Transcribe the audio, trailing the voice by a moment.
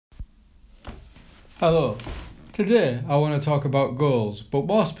Hello. Today I want to talk about goals, but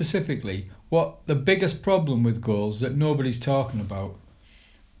more specifically, what the biggest problem with goals that nobody's talking about.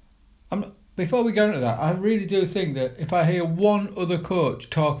 Before we get into that, I really do think that if I hear one other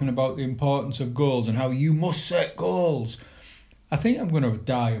coach talking about the importance of goals and how you must set goals, I think I'm going to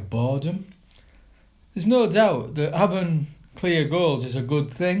die of boredom. There's no doubt that having clear goals is a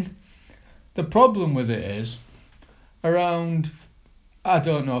good thing. The problem with it is around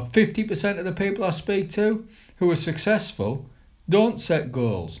 50% of the people I speak to who are successful don't set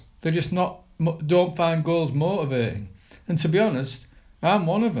goals. They just don't find goals motivating. And to be honest, I'm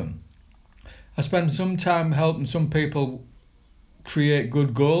one of them. I spend some time helping some people create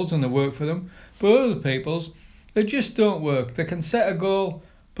good goals and they work for them, but other people's, they just don't work. They can set a goal,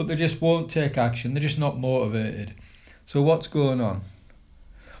 but they just won't take action. They're just not motivated. So what's going on?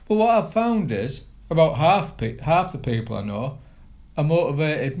 Well, what I've found is about half the people I know are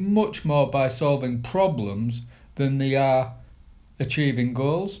motivated much more by solving problems than they are achieving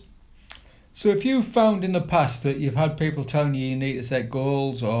goals. So if you've found in the past that you've had people telling you need to set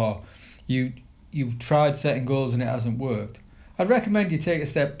goals, or you've tried setting goals and it hasn't worked, I'd recommend you take a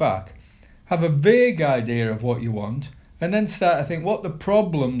step back, have a vague idea of what you want, and then start to think what the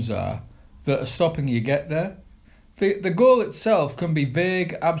problems are that are stopping you get there. The goal itself can be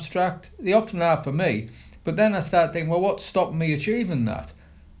vague, abstract. They often are for me. But then I start thinking, well, what's stopping me achieving that?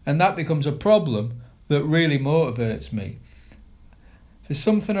 And that becomes a problem that really motivates me. There's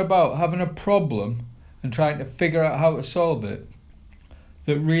something about having a problem and trying to figure out how to solve it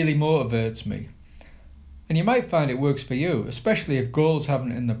that really motivates me. And you might find it works for you, especially if goals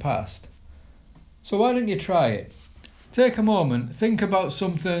haven't in the past. So why don't you try it? Take a moment, think about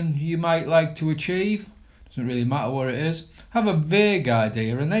something you might like to achieve. Doesn't really matter what it is. Have a vague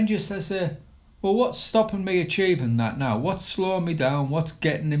idea and then just say, well, what's stopping me achieving that now? What's slowing me down? What's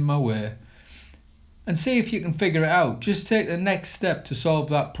getting in my way? And see if you can figure it out. Just take the next step to solve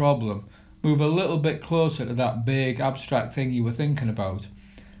that problem. Move a little bit closer to that big abstract thing you were thinking about.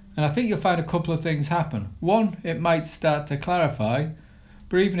 And I think you'll find a couple of things happen. One, it might start to clarify,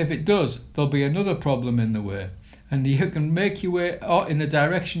 but even if it does, there'll be another problem in the way. And you can make your way in the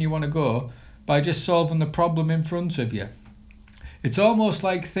direction you want to go by just solving the problem in front of you. It's almost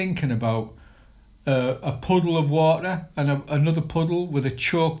like thinking about a puddle of water and another puddle with a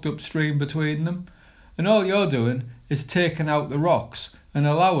choked up stream between them, and all you're doing is taking out the rocks and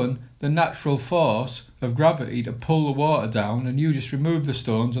allowing the natural force of gravity to pull the water down, and you just remove the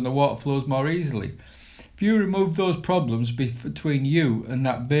stones and the water flows more easily. If you remove those problems between you and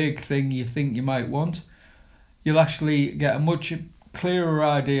that big thing you think you might want, you'll actually get a much clearer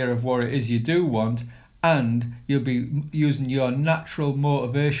idea of what it is you do want, and you'll be using your natural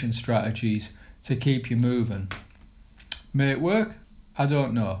motivation strategies to keep you moving. May it work? I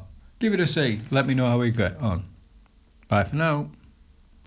don't know. Give it a see. Let me know how we get on. Bye for now.